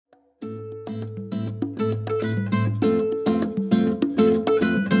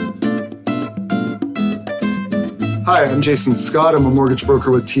Hi, I'm Jason Scott. I'm a mortgage broker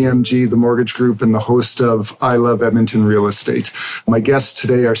with TMG, the mortgage group, and the host of I Love Edmonton Real Estate. My guests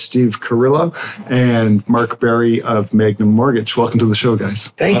today are Steve Carrillo and Mark Barry of Magnum Mortgage. Welcome to the show,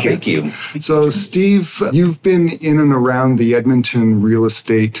 guys. Thank you. Thank you. So, Steve, you've been in and around the Edmonton real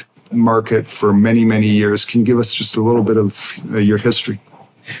estate market for many, many years. Can you give us just a little bit of your history?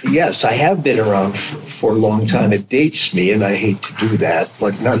 Yes, I have been around for a long time. It dates me, and I hate to do that,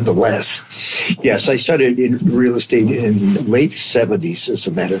 but nonetheless. Yes, I started in real estate in the late 70s, as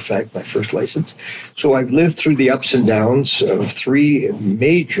a matter of fact, my first license. So I've lived through the ups and downs of three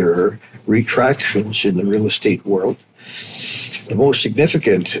major retractions in the real estate world. The most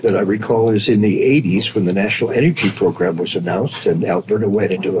significant that I recall is in the 80s when the National Energy Program was announced and Alberta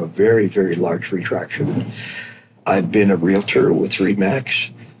went into a very, very large retraction. I've been a realtor with RE/MAX.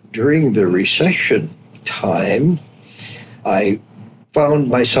 During the recession time, I found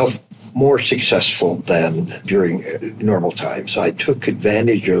myself more successful than during normal times. I took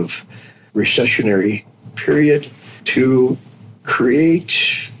advantage of recessionary period to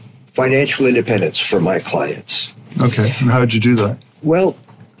create financial independence for my clients. Okay, and how did you do that? Well,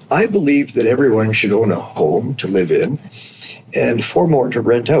 I believe that everyone should own a home to live in and four more to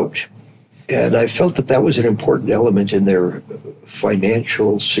rent out. And I felt that that was an important element in their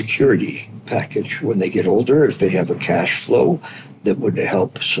financial security package when they get older, if they have a cash flow that would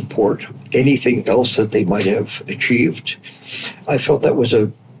help support anything else that they might have achieved. I felt that was a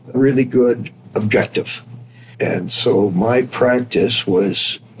really good objective. And so my practice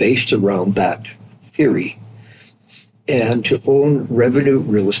was based around that theory. And to own revenue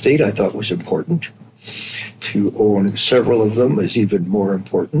real estate, I thought was important. To own several of them is even more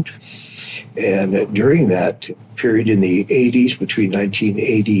important. And during that period in the 80s, between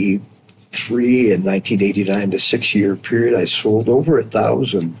 1983 and 1989, the 6-year period, I sold over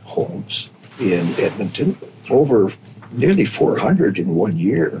 1,000 homes in Edmonton, over nearly 400 in 1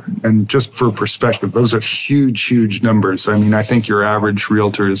 year. And just for perspective, those are huge, huge numbers. I mean, I think your average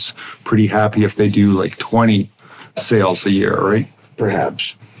realtor is pretty happy if they do like 20 sales a year, right?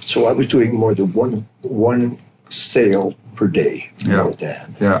 Perhaps. So I was doing more than one sale per day. More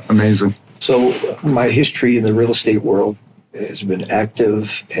than. Yeah, amazing. So my history in the real estate world has been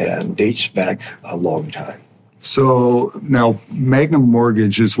active and dates back a long time. So now Magnum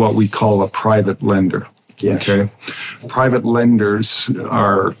Mortgage is what we call a private lender. Yes. Okay. Private lenders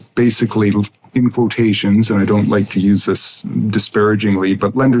are basically, in quotations, and I don't like to use this disparagingly,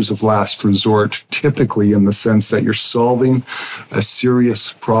 but lenders of last resort, typically in the sense that you're solving a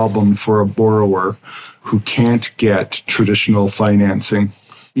serious problem for a borrower who can't get traditional financing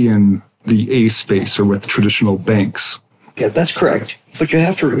in the A space or with traditional banks. Yeah, that's correct. But you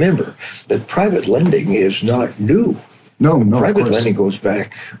have to remember that private lending is not new. No, private lending goes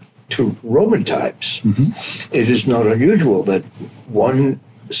back to Roman times. Mm-hmm. It is not unusual that one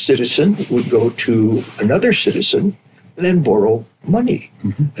citizen would go to another citizen and then borrow money.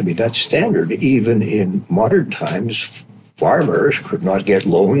 Mm-hmm. I mean, that's standard. Even in modern times, farmers could not get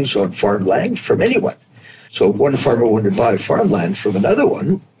loans on farmland from anyone. So if one farmer wanted to buy farmland from another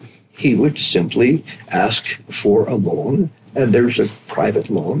one, he would simply ask for a loan, and there's a private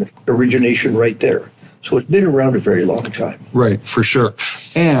loan origination right there. So it's been around a very long time. Right, for sure.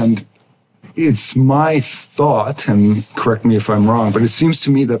 And it's my thought, and correct me if I'm wrong, but it seems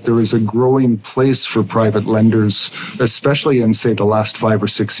to me that there is a growing place for private lenders, especially in, say, the last 5 or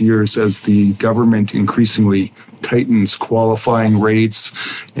 6 years as the government increasingly tightens qualifying rates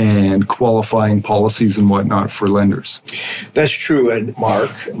and qualifying policies and whatnot for lenders. That's true. And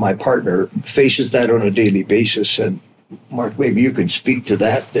Mark, my partner, faces that on a daily basis. And Mark, maybe you can speak to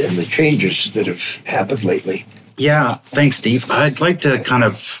that and the changes that have happened lately. Yeah, thanks, Steve. I'd like to kind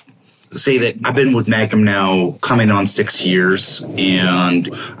of say that I've been with Magnum now coming on 6 years, and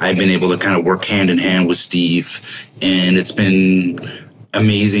I've been able to kind of work hand in hand with Steve, and it's been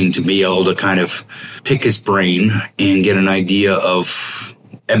amazing to be able to kind of pick his brain and get an idea of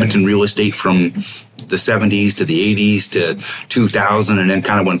Edmonton real estate from the 70s to the 80s to 2000, and then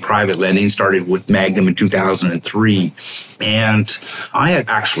kind of when private lending started with Magnum in 2003. And I had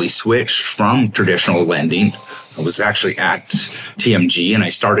actually switched from traditional lending. I was actually at TMG, and I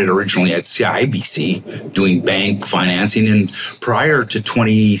started originally at CIBC doing bank financing. And prior to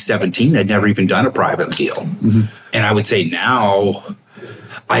 2017, I'd never even done a private deal. Mm-hmm. And I would say now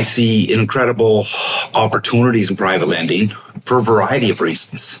I see incredible opportunities in private lending for a variety of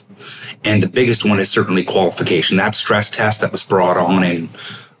reasons. And the biggest one is certainly qualification. That stress test that was brought on in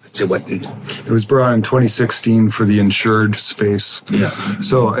say what? It was brought in 2016 for the insured space. Yeah.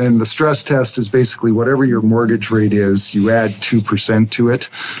 So, and the stress test is basically whatever your mortgage rate is, you add 2% to it.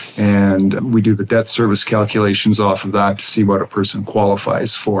 And we do the debt service calculations off of that to see what a person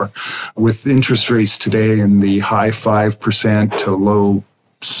qualifies for. With interest rates today in the high 5% to low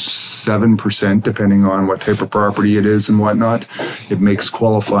 7%, depending on what type of property it is and whatnot, it makes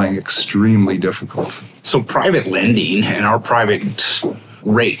qualifying extremely difficult. So private lending and our private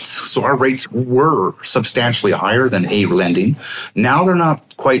rates. So our rates were substantially higher than A lending. Now they're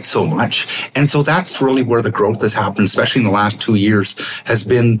not quite so much. And so that's really where the growth has happened, especially in the last 2 years, has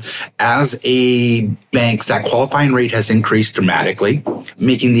been as a banks, that qualifying rate has increased dramatically,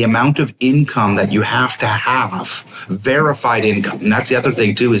 making the amount of income that you have to have verified income. And that's the other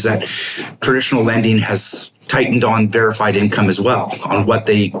thing too, is that traditional lending has tightened on verified income as well, on what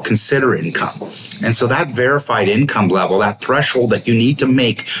they consider income. And so that verified income level, that threshold that you need to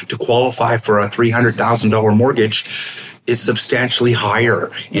make to qualify for a $300,000 mortgage is substantially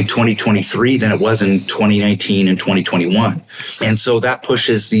higher in 2023 than it was in 2019 and 2021. And so that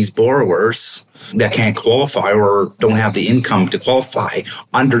pushes these borrowers that can't qualify or don't have the income to qualify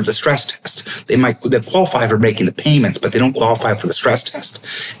under the stress test. They qualify for making the payments, but they don't qualify for the stress test.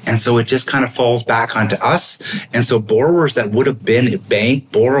 And so it just kind of falls back onto us. And so borrowers that would have been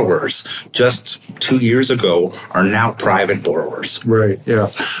bank borrowers just 2 years ago are now private borrowers. Right. Yeah.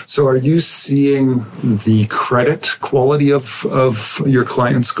 So are you seeing the credit quality of your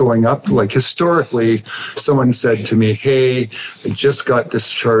clients going up? Like historically, someone said to me, hey, I just got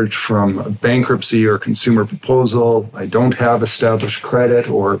discharged from bankruptcy or consumer proposal. I don't have established credit,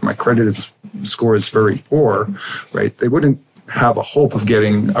 or my credit score is very poor, right? They wouldn't have a hope of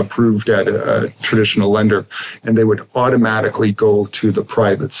getting approved at a traditional lender, and they would automatically go to the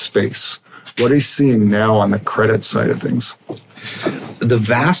private space. What are you seeing now on the credit side of things? The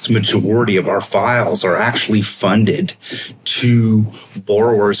vast majority of our files are actually funded to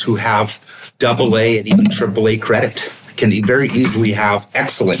borrowers who have AA and even AAA credit. Can very easily have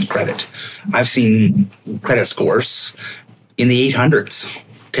excellent credit. I've seen credit scores in the 800s,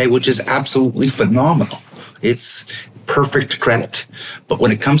 okay, which is absolutely phenomenal. It's perfect credit. But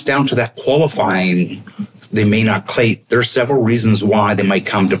when it comes down to that qualifying, they may not claim. There are several reasons why they might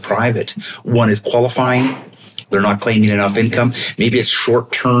come to private. One is qualifying. They're not claiming enough income. Maybe it's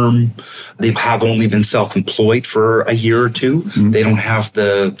short term. They have only been self-employed for a year or two. Mm-hmm. They don't have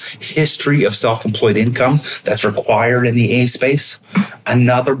the history of self-employed income that's required in the A space.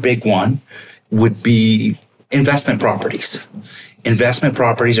 Another big one would be investment properties. Investment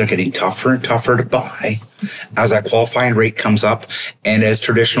properties are getting tougher and tougher to buy as that qualifying rate comes up, and as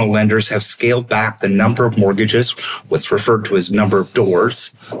traditional lenders have scaled back the number of mortgages, what's referred to as number of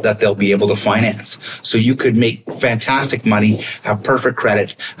doors that they'll be able to finance. So you could make fantastic money, have perfect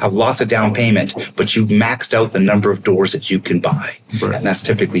credit, have lots of down payment, but you've maxed out the number of doors that you can buy. Right. And that's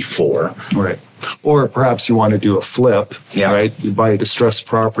typically 4. Right. Or perhaps you want to do a flip, right? You buy a distressed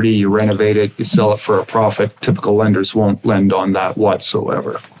property, you renovate it, you sell it for a profit. Typical lenders won't lend on that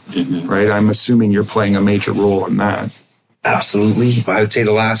whatsoever, right? I'm assuming you're playing a major role in that. Absolutely. I would say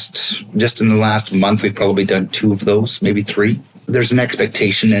just in the last month, we've probably done 2 of those, maybe 3. There's an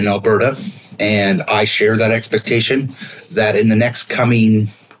expectation in Alberta, and I share that expectation, that in the next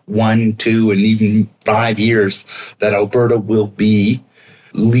coming 1, 2, and even 5 years, that Alberta will be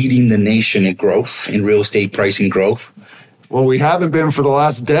leading the nation in growth, in real estate pricing growth. Well, we haven't been for the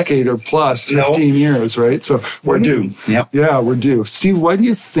last decade or plus, 15 years, right? So we're due. Yep. Yeah, we're due. Steve, why do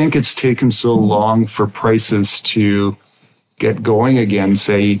you think it's taken so long for prices to get going again,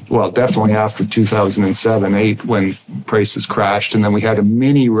 say, well, definitely after 2007-8 when prices crashed, and then we had a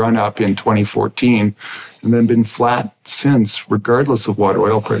mini run-up in 2014, and then been flat since, regardless of what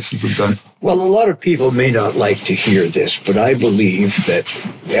oil prices have done? Well, a lot of people may not like to hear this, but I believe that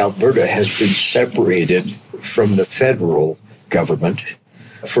Alberta has been separated from the federal government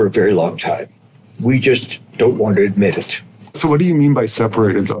for a very long time. We just don't want to admit it. So what do you mean by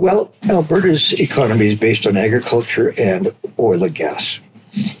separated, though? Well, Alberta's economy is based on agriculture and oil and gas.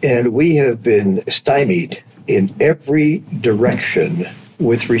 And we have been stymied in every direction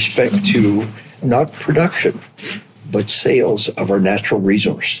with respect to not production, but sales of our natural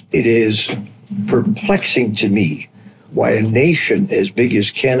resource. It is perplexing to me why a nation as big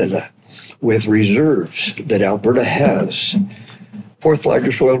as Canada, with reserves that Alberta has, 4th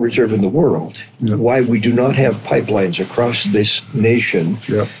largest oil reserve in the world, why we do not have pipelines across this nation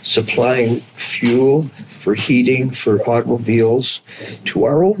supplying fuel for heating, for automobiles to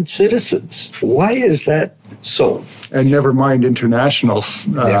our own citizens. Why is that So, And never mind internationals.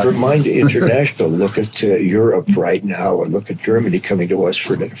 never mind international. Look at Europe right now, or look at Germany coming to us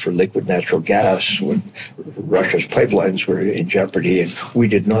for liquid natural gas when Russia's pipelines were in jeopardy, and we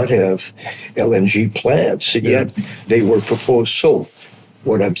did not have LNG plants, and yet they were proposed. So,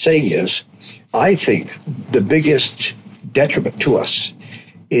 what I'm saying is, I think the biggest detriment to us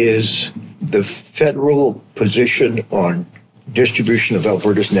is the federal position on distribution of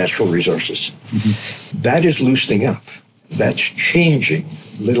Alberta's natural resources. Mm-hmm. That is loosening up. That's changing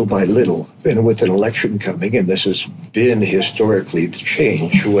little by little. And with an election coming, and this has been historically the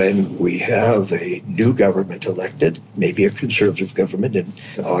change, when we have a new government elected, maybe a conservative government in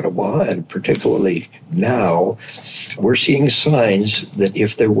Ottawa, and particularly now, we're seeing signs that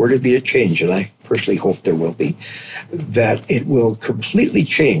if there were to be a change, and I personally hope there will be, that it will completely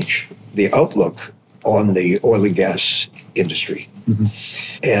change the outlook on the oil and gas industry. Mm-hmm.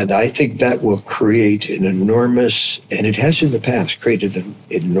 And I think that will create an enormous, and it has in the past created an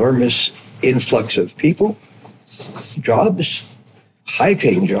enormous influx of people, jobs,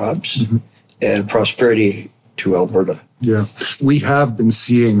 high-paying jobs, mm-hmm. and prosperity to Alberta. Yeah. We have been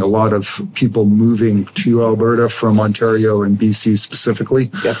seeing a lot of people moving to Alberta from Ontario and BC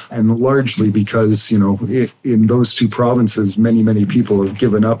specifically, and largely because, in those two provinces, many, many people have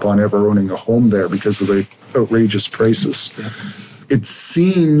given up on ever owning a home there because of the outrageous prices. Yeah. It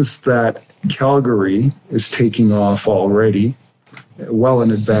seems that Calgary is taking off already, well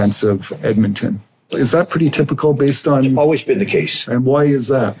in advance of Edmonton. Is that pretty typical based on... It's always been the case. And why is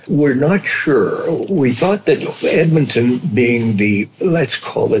that? We're not sure. We thought that Edmonton being the, let's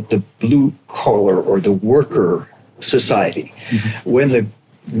call it the blue collar or the worker society, mm-hmm. when the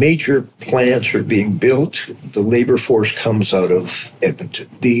major plants are being built, the labor force comes out of Edmonton.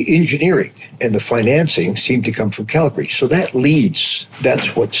 The engineering and the financing seem to come from Calgary. So that's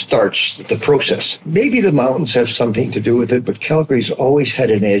what starts the process. Maybe the mountains have something to do with it, but Calgary's always had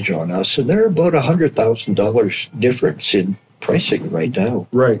an edge on us, and they're about $100,000 difference in pricing right now.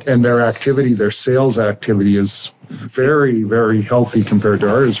 Right, and their sales activity is very, very healthy compared to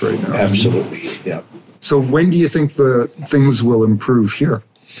ours right now. Absolutely, yeah. So when do you think the things will improve here?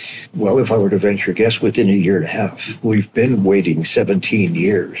 Well, if I were to venture a guess, within a year and a half. We've been waiting 17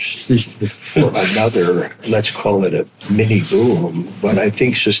 years for another, let's call it a mini boom, but I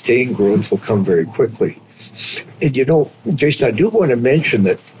think sustained growth will come very quickly. And Jason, I do want to mention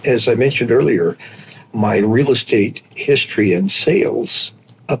that, as I mentioned earlier, my real estate history and sales,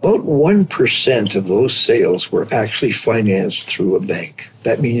 about 1% of those sales were actually financed through a bank.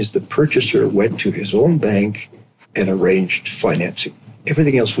 That means the purchaser went to his own bank and arranged financing.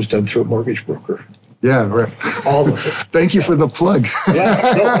 Everything else was done through a mortgage broker. Yeah, right. All of it. Thank you for the plug.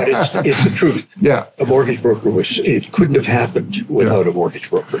 But it's the truth. Yeah. A mortgage broker it couldn't have happened without a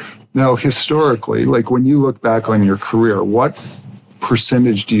mortgage broker. Now, historically, like when you look back on your career, what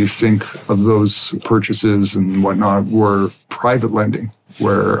percentage do you think of those purchases and whatnot were private lending,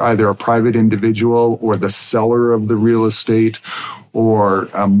 where either a private individual or the seller of the real estate or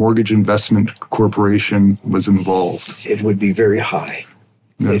a mortgage investment corporation was involved? It would be very high.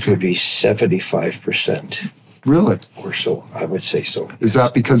 Okay. It would be 75%. Really? Or so, I would say so. Is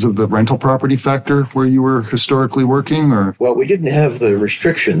that because of the rental property factor where you were historically working, or? Well, we didn't have the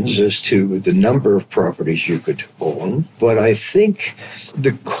restrictions as to the number of properties you could own, but I think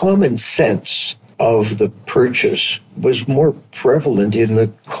the common sense of the purchase was more prevalent in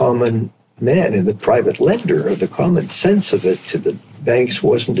the common man, in the private lender. The common sense of it to the banks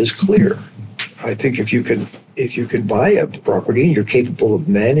wasn't as clear. I think if you can buy a property and you're capable of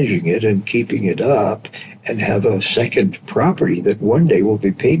managing it and keeping it up and have a second property that one day will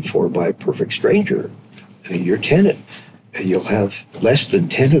be paid for by a perfect stranger, and your tenant, and you'll have less than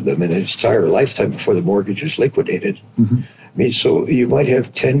 10 of them in an entire lifetime before the mortgage is liquidated. Mm-hmm. I mean, so you might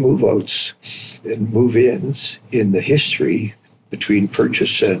have 10 move-outs and move-ins in the history between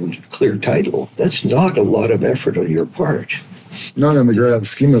purchase and clear title. That's not a lot of effort on your part. Not in the grand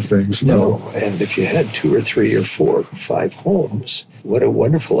scheme of things, no. And if you had 2 or 3 or 4 or 5 homes, what a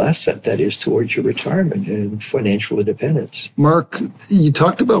wonderful asset that is towards your retirement and financial independence. Mark, you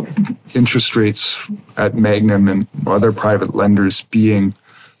talked about interest rates at Magnum and other private lenders being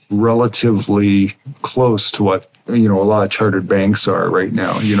relatively close to what a lot of chartered banks are right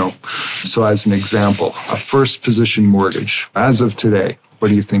now. So as an example, a first position mortgage as of today, what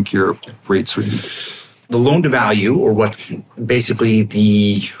do you think your rates would be? The loan to value, or what's basically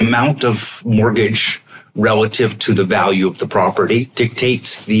the amount of mortgage relative to the value of the property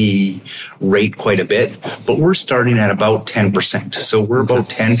dictates the rate quite a bit, but we're starting at about 10%. So we're about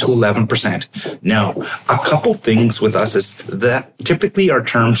 10 to 11%. Now, a couple things with us is that typically our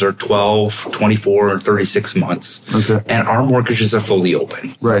terms are 12, 24, and 36 months, and our mortgages are fully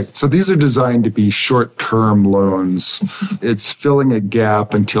open. Right. So these are designed to be short-term loans. It's filling a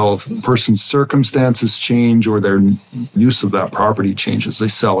gap until a person's circumstances change or their use of that property changes. They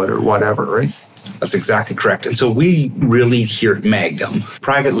sell it or whatever, right? That's exactly correct. And so we really here at Magnum,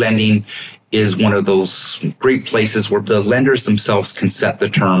 private lending is one of those great places where the lenders themselves can set the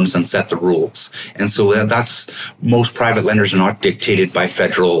terms and set the rules. And so that's most private lenders are not dictated by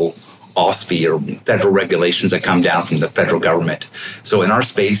federal OSFI or federal regulations that come down from the federal government. So in our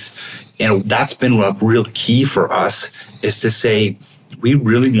space, and that's been a real key for us, is to say, we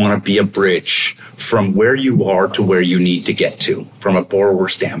really want to be a bridge from where you are to where you need to get to from a borrower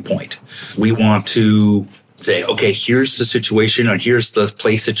standpoint. We want to say, okay, here's the situation or here's the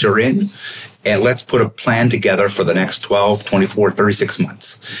place that you're in, and let's put a plan together for the next 12, 24, 36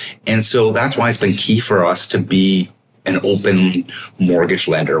 months. And so that's why it's been key for us to be an open mortgage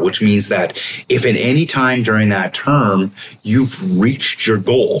lender, which means that if at any time during that term you've reached your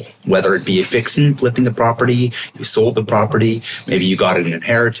goal, whether it be fixing, flipping the property, you sold the property, maybe you got an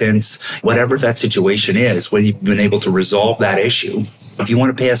inheritance, whatever that situation is, when you've been able to resolve that issue, if you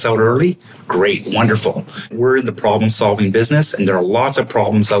want to pay us out early, great, wonderful. We're in the problem-solving business, and there are lots of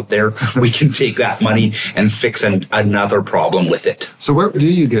problems out there. We can take that money and fix another problem with it. So where do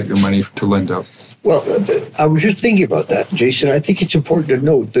you get your money to lend out? Well, I was just thinking about that, Jason. I think it's important to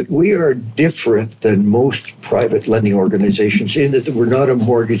note that we are different than most private lending organizations in that we're not a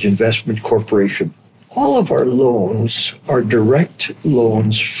mortgage investment corporation. All of our loans are direct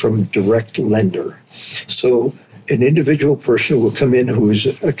loans from direct lender. So an individual person will come in who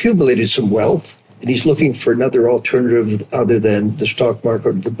has accumulated some wealth, and he's looking for another alternative other than the stock market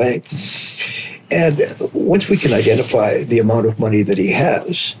or the bank. And once we can identify the amount of money that he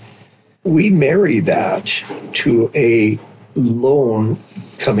has, we marry that to a loan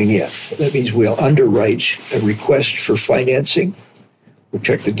coming in. That means we'll underwrite a request for financing, we'll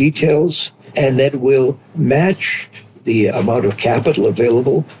check the details, and then we'll match the amount of capital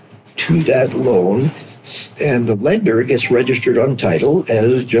available to that loan, and the lender gets registered on title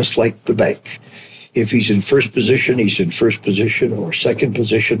as just like the bank. If he's in first position, he's in first position or second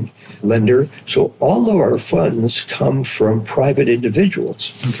position lender. So all of our funds come from private individuals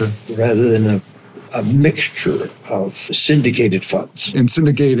rather than a mixture of syndicated funds. And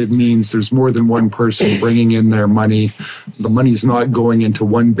syndicated means there's more than one person bringing in their money. The money's not going into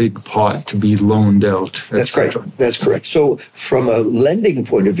one big pot to be loaned out. That's correct. That's correct. So from a lending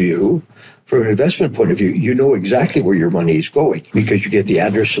point of view, from an investment point of view, you know exactly where your money is going because you get the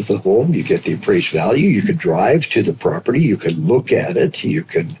address of the home, you get the appraised value, you can drive to the property, you can look at it, you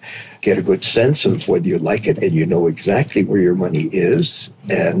can get a good sense of whether you like it, and you know exactly where your money is,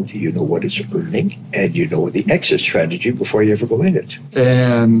 and you know what it's earning, and you know the exit strategy before you ever go in it.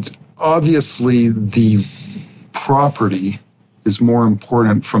 And obviously the property is more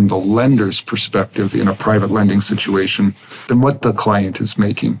important from the lender's perspective in a private lending situation than what the client is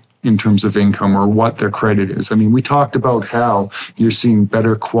making in terms of income or what their credit is. I mean, we talked about how you're seeing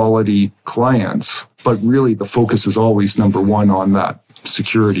better quality clients, but really the focus is always number one on that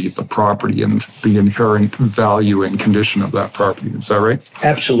security, the property, and the inherent value and condition of that property. Is that right?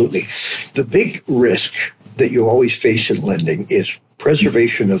 Absolutely. The big risk that you always face in lending is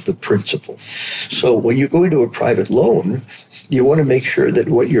preservation of the principal. So when you go into a private loan, you want to make sure that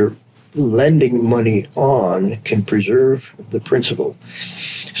what you're lending money on can preserve the principal.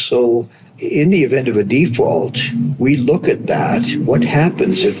 So in the event of a default, we look at that. What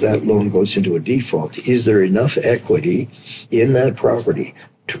happens if that loan goes into a default? Is there enough equity in that property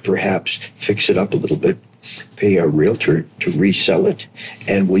to perhaps fix it up a little bit, pay a realtor to resell it,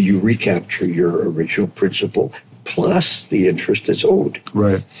 and will you recapture your original principal plus the interest that's owed?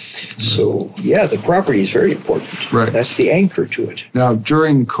 Right. So, yeah, the property is very important. Right. That's the anchor to it. Now,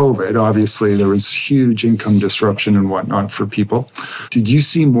 during COVID, obviously, there was huge income disruption and whatnot for people. Did you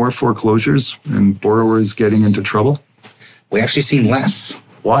see more foreclosures and borrowers getting into trouble? We actually seen less.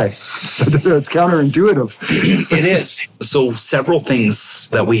 Why? That's counterintuitive. It is. So several things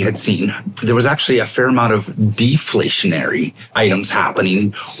that we had seen. There was actually a fair amount of deflationary items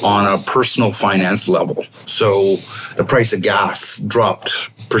happening on a personal finance level. So the price of gas dropped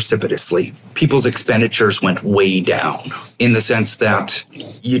precipitously. People's expenditures went way down in the sense that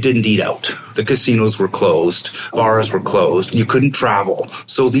you didn't eat out. The casinos were closed, bars were closed, you couldn't travel.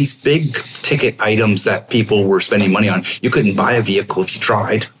 So these big ticket items that people were spending money on, you couldn't buy a vehicle if you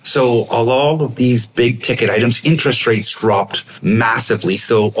tried. So all of these big ticket items, interest rates dropped massively.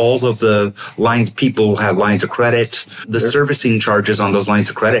 So all of the lines, people had lines of credit. The servicing charges on those lines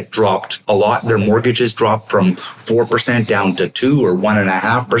of credit dropped a lot. Their mortgages dropped from 4% down to 2 or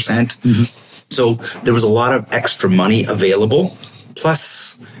 1.5%. Mm-hmm. So there was a lot of extra money available.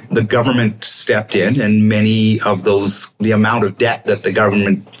 Plus, the government stepped in, and many of those, the amount of debt that the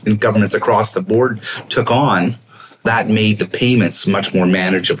governments across the board took on, that made the payments much more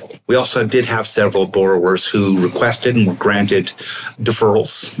manageable. We also did have several borrowers who requested and were granted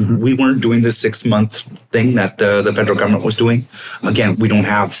deferrals. Mm-hmm. We weren't doing the 6-month thing that the federal government was doing. Again, we don't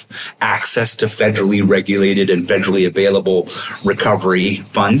have access to federally regulated and federally available recovery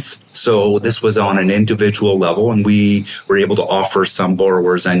funds. So this was on an individual level, and we were able to offer some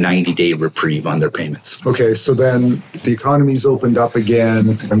borrowers a 90-day reprieve on their payments. Okay, so then the economy's opened up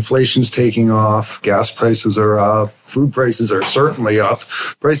again, inflation's taking off, gas prices are up, food prices are certainly up,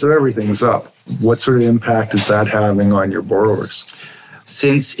 price of everything's up. What sort of impact is that having on your borrowers?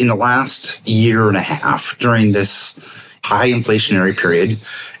 Since in the last year and a half, during this high inflationary period,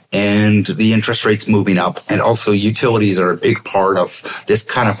 and the interest rates moving up, and also utilities are a big part of this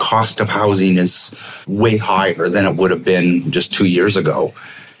kind of cost of housing is way higher than it would have been just 2 years ago.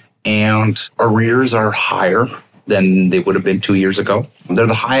 And arrears are higher than they would have been 2 years ago. They're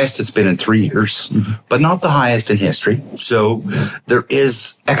the highest it's been in 3 years, but not the highest in history. So there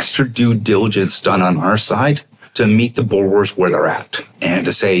is extra due diligence done on our side to meet the borrowers where they're at and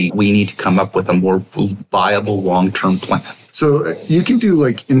to say we need to come up with a more viable long-term plan. So you can do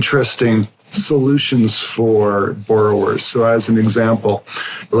like interesting solutions for borrowers. So as an example,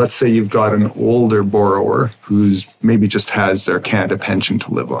 let's say you've got an older borrower who's maybe just has their Canada pension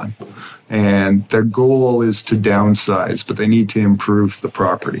to live on, and their goal is to downsize, but they need to improve the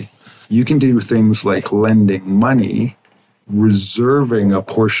property. You can do things like lending money, reserving a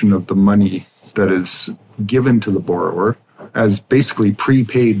portion of the money that is given to the borrower as basically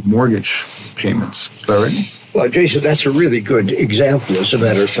prepaid mortgage payments. Is that right? Well, Jason, that's a really good example. As a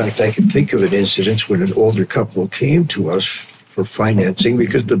matter of fact, I can think of an incident when an older couple came to us for financing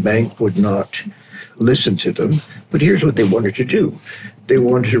because the bank would not listen to them. But here's what they wanted to do. They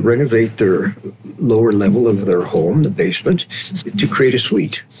wanted to renovate their lower level of their home, the basement, to create a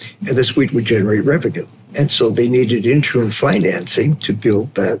suite. And the suite would generate revenue. And so they needed interim financing to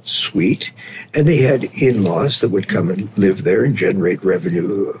build that suite. And they had in-laws that would come and live there and generate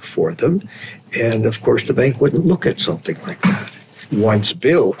revenue for them. And of course, the bank wouldn't look at something like that. Once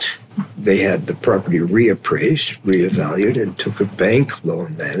built, they had the property reappraised, reevaluated, and took a bank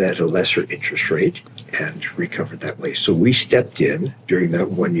loan then at a lesser interest rate and recovered that way. So we stepped in during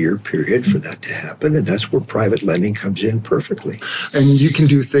that 1 year period for that to happen, and that's where private lending comes in perfectly. And you can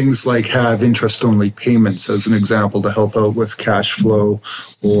do things like have interest-only payments as an example to help out with cash flow,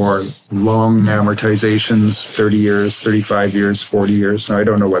 or long amortizations, 30 years, 35 years, 40 years. Now, I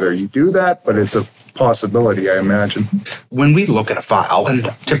don't know whether you do that, but it's a possibility, I imagine. When we look at a file, and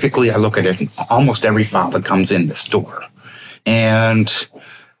typically I look at it, almost every file that comes in the store, and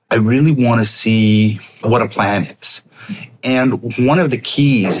I really want to see what a plan is. And one of the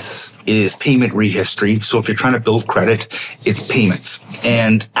keys is payment rehistory. So if you're trying to build credit, it's payments.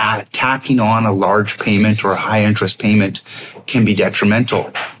 And tacking on a large payment or a high interest payment can be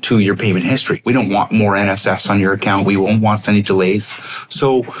detrimental to your payment history. We don't want more NSFs on your account. We won't want any delays.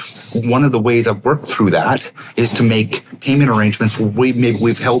 So one of the ways I've worked through that is to make payment arrangements where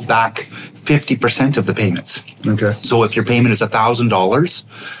we've held back 50% of the payments. Okay. So if your payment is $1,000,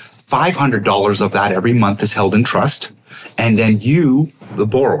 $500 of that every month is held in trust. And then you, the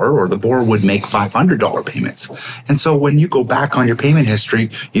borrower would make $500 payments. And so when you go back on your payment history,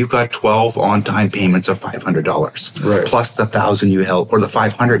 you've got 12 on-time payments of $500, right, plus the $1,000 you held, or the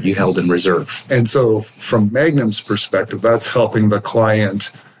 $500 you held in reserve. And so from Magnum's perspective, that's helping the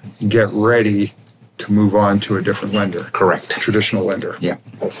client get ready to move on to a different lender. Correct. Traditional lender. Yeah.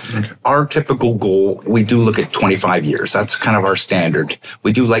 Okay. Our typical goal, we do look at 25 years. That's kind of our standard.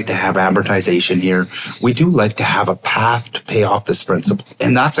 We do like to have amortization here. We do like to have a path to pay off this principal.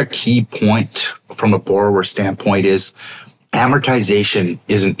 And that's a key point from a borrower standpoint is amortization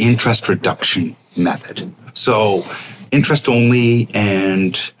is an interest reduction method. So interest only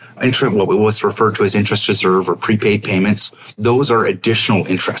and what was referred to as interest reserve or prepaid payments, those are additional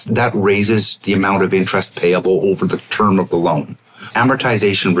interest. That raises the amount of interest payable over the term of the loan.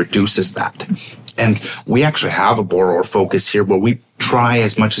 Amortization reduces that. And we actually have a borrower focus here where we try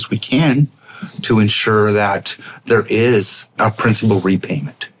as much as we can to ensure that there is a principal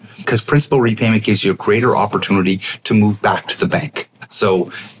repayment. Because principal repayment gives you a greater opportunity to move back to the bank.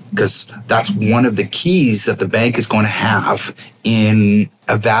 So because that's one of the keys that the bank is going to have in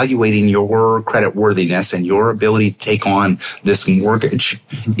evaluating your credit worthiness and your ability to take on this mortgage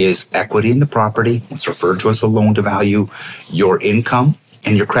is equity in the property, what's referred to as a loan to value, your income,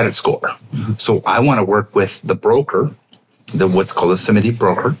 and your credit score. So I want to work with the broker, what's called a submitting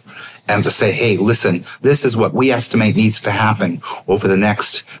broker, and to say, hey, listen, this is what we estimate needs to happen over the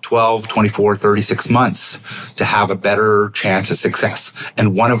next 12, 24, 36 months to have a better chance of success.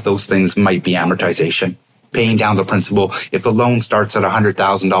 And one of those things might be amortization, paying down the principal. If the loan starts at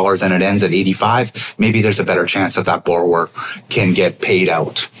 $100,000 and it ends at 85, maybe there's a better chance that borrower can get paid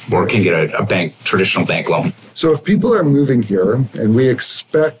out or can get a traditional bank loan. So if people are moving here and we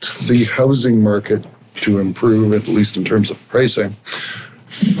expect the housing market to improve, at least in terms of pricing,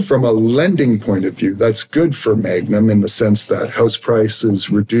 from a lending point of view, that's good for Magnum in the sense that house prices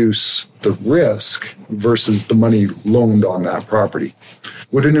reduce the risk versus the money loaned on that property.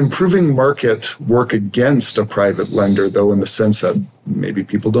 Would an improving market work against a private lender, though, in the sense that maybe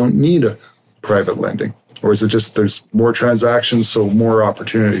people don't need a private lending? Or is it just there's more transactions, so more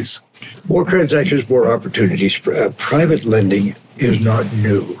opportunities? More transactions, more opportunities. Private lending is not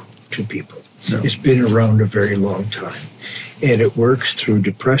new to people. No. It's been around a very long time. And it works through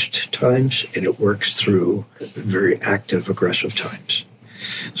depressed times, and it works through very active, aggressive times.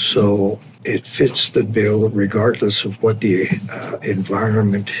 So it fits the bill regardless of what the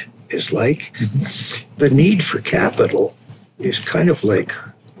environment is like. Mm-hmm. The need for capital is kind of like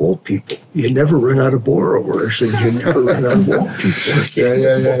old people. You never run out of borrowers, and you never run out of old people.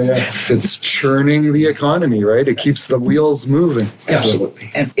 Yeah. It's churning the economy, right? It keeps the wheels moving. Absolutely.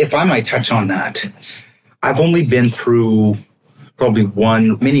 And if I might touch on that, I've only been through probably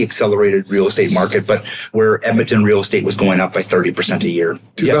one mini accelerated real estate market, but where Edmonton real estate was going up by 30% a year.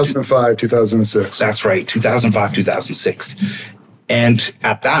 2005, 2006. That's right, 2005, 2006. And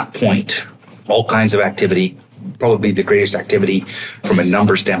at that point, all kinds of activity, probably the greatest activity from a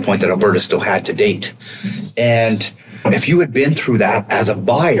number standpoint that Alberta still had to date. And if you had been through that as a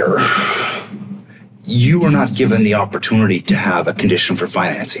buyer, you were not given the opportunity to have a condition for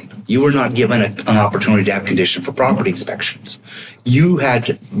financing. You were not given an opportunity to have condition for property inspections. You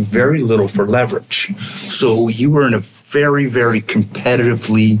had very little for leverage. So you were in a very, very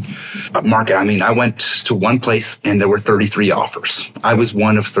competitively market. I mean, I went to one place and there were 33 offers. I was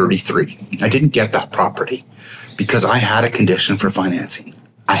one of 33. I didn't get that property because I had a condition for financing.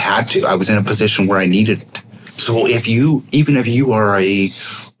 I had to. I was in a position where I needed it. So even if you are a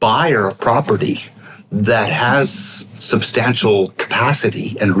buyer of property that has substantial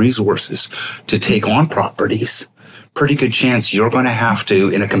capacity and resources to take on properties, pretty good chance you're going to have to,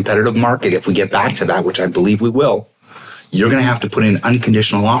 in a competitive market, if we get back to that, which I believe we will, you're going to have to put in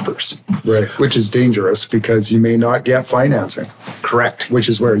unconditional offers. Right, which is dangerous because you may not get financing. Correct. Which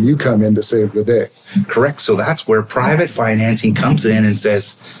is where you come in to save the day. Correct. So that's where private financing comes in and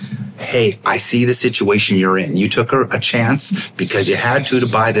says, hey, I see the situation you're in. You took a chance because you had to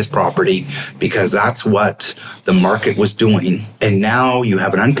buy this property because that's what the market was doing. And now you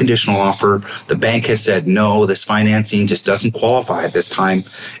have an unconditional offer. The bank has said, no, this financing just doesn't qualify at this time.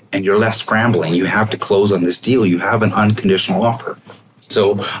 And you're left scrambling. You have to close on this deal. You have an unconditional offer.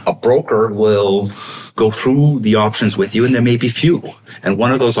 So a broker will go through the options with you, and there may be few. And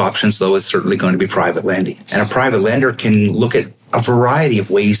one of those options, though, is certainly going to be private lending. And a private lender can look at a variety of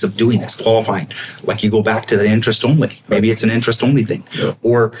ways of doing this, qualifying. Like you go back to the interest only. Maybe it's an interest only thing. Yeah.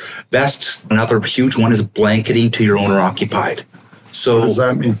 Or best, another huge one is blanketing to your owner occupied. So what does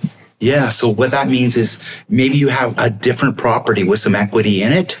that mean? Yeah. So what that means is maybe you have a different property with some equity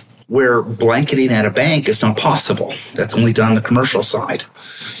in it where blanketing at a bank is not possible. That's only done on the commercial side.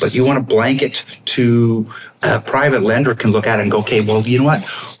 But you want to blanket to a private lender can look at it and go, okay, well, you know what?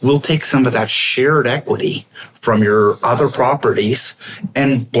 We'll take some of that shared equity from your other properties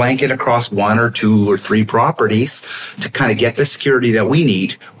and blanket across one or two or three properties to kind of get the security that we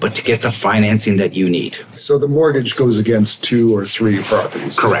need, but to get the financing that you need. So the mortgage goes against two or three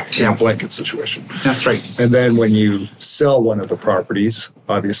properties. Correct. In a blanket situation. That's right. And then when you sell one of the properties,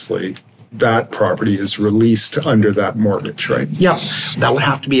 obviously, that property is released under that mortgage, right? Yeah. That would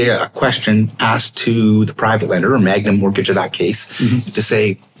have to be a question asked to the private lender or Magnum Mortgage in that case to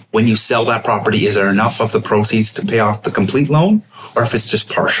say, when you sell that property, is there enough of the proceeds to pay off the complete loan or if it's just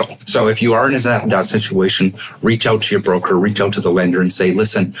partial? So if you are in that situation, reach out to your broker, reach out to the lender and say,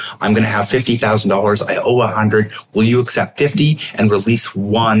 listen, I'm going to have $50,000. I owe $100,000. Will you accept 50 and release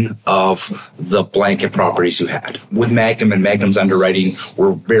one of the blanket properties you had? With Magnum and Magnum's underwriting,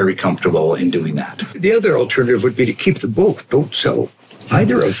 we're very comfortable in doing that. The other alternative would be to keep them both. Don't sell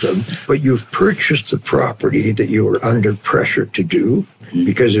either of them, but you've purchased the property that you were under pressure to do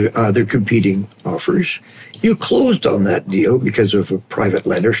because of other competing offers. You closed on that deal because of a private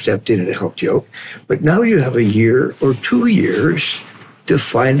lender stepped in and helped you out. But now you have a year or 2 years to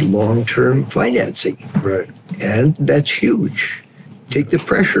find long-term financing. Right. And that's huge. Take the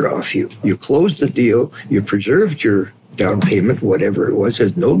pressure off you. You closed the deal. You preserved your down payment, whatever it was,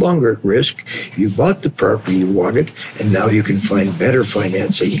 is no longer at risk. You bought the property you wanted, and now you can find better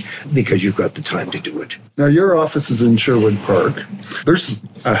financing because you've got the time to do it. Now, your office is in Sherwood Park. There's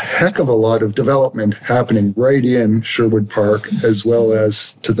a heck of a lot of development happening right in Sherwood Park, as well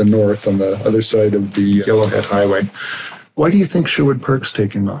as to the north on the other side of the Yellowhead Highway. Why do you think Sherwood Park's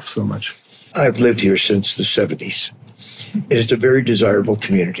taking off so much? I've lived here since the 70s. It's a very desirable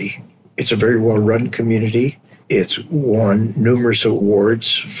community. It's a very well-run community. It's won numerous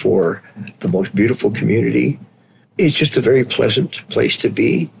awards for the most beautiful community. It's just a very pleasant place to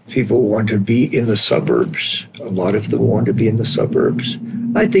be. People want to be in the suburbs. A lot of them want to be in the suburbs.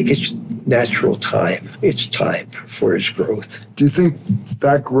 I think it's natural time. It's time for its growth. Do you think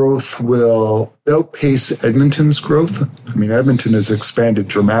that growth will outpace Edmonton's growth? I mean, Edmonton has expanded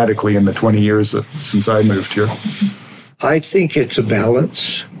dramatically in the 20 years since I moved here. I think it's a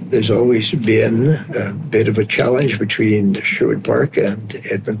balance. There's always been a bit of a challenge between Sherwood Park and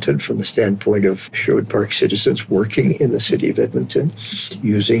Edmonton from the standpoint of Sherwood Park citizens working in the city of Edmonton,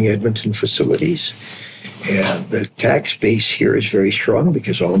 using Edmonton facilities. And the tax base here is very strong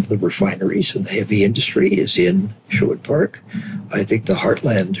because all of the refineries and the heavy industry is in Sherwood Park. I think the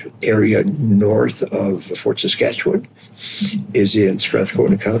heartland area north of Fort Saskatchewan is in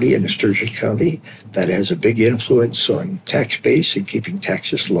Strathcona County and Sturgeon County. That has a big influence on tax base and keeping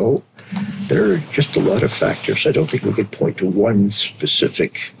taxes low. There are just a lot of factors. I don't think we could point to one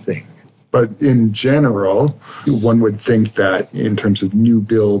specific thing. But in general, one would think that in terms of new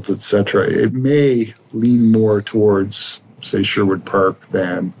builds, et cetera, it may lean more towards, say, Sherwood Park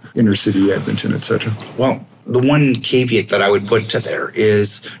than inner city Edmonton, et cetera. Well, the one caveat that I would put to there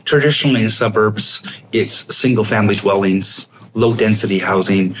is traditionally in suburbs, it's single-family dwellings, low-density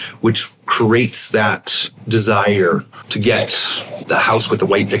housing, which creates that desire to get the house with the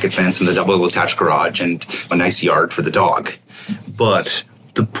white picket fence and the double-attached garage and a nice yard for the dog. But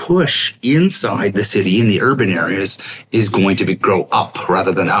the push inside the city in the urban areas is going to grow up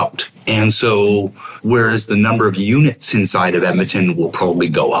rather than out. And so, whereas the number of units inside of Edmonton will probably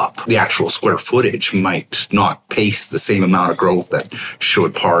go up, the actual square footage might not pace the same amount of growth that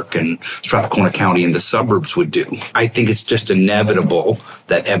Sherwood Park and Strathcona County and the suburbs would do. I think it's just inevitable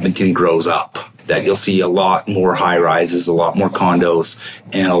that Edmonton grows up, that you'll see a lot more high rises, a lot more condos,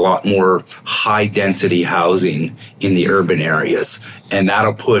 and a lot more high density housing in the urban areas. And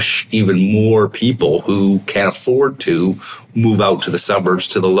that'll push even more people who can afford to move out to the suburbs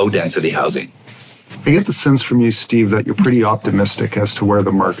to the low density housing. I get the sense from you, Steve, that you're pretty optimistic as to where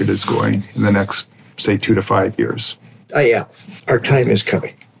the market is going in the next, say, 2 to 5 years. I am. Our time is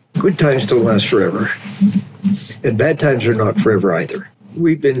coming. Good times don't last forever, and bad times are not forever either.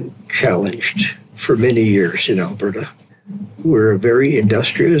 We've been challenged for many years in Alberta. We're a very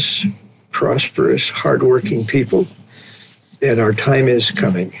industrious, prosperous, hardworking people, and our time is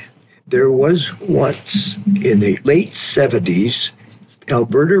coming. There was once, in the late 70s,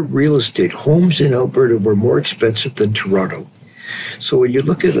 Alberta real estate, homes in Alberta were more expensive than Toronto. So when you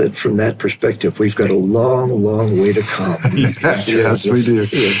look at it from that perspective, we've got a long, long way to come. Yes, we do.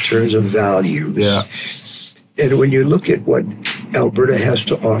 In terms of values. Yeah. And when you look at what Alberta has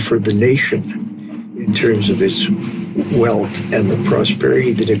to offer the nation in terms of its wealth and the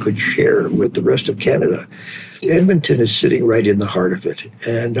prosperity that it could share with the rest of Canada, Edmonton is sitting right in the heart of it.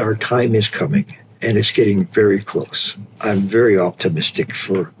 And our time is coming, and it's getting very close. I'm very optimistic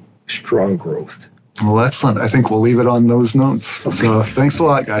for strong growth. Well, excellent. I think we'll leave it on those notes. So thanks a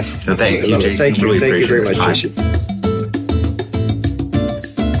lot, guys. So thank you, Jason. Thank you. Really Thank you appreciate very this much, time. Jason.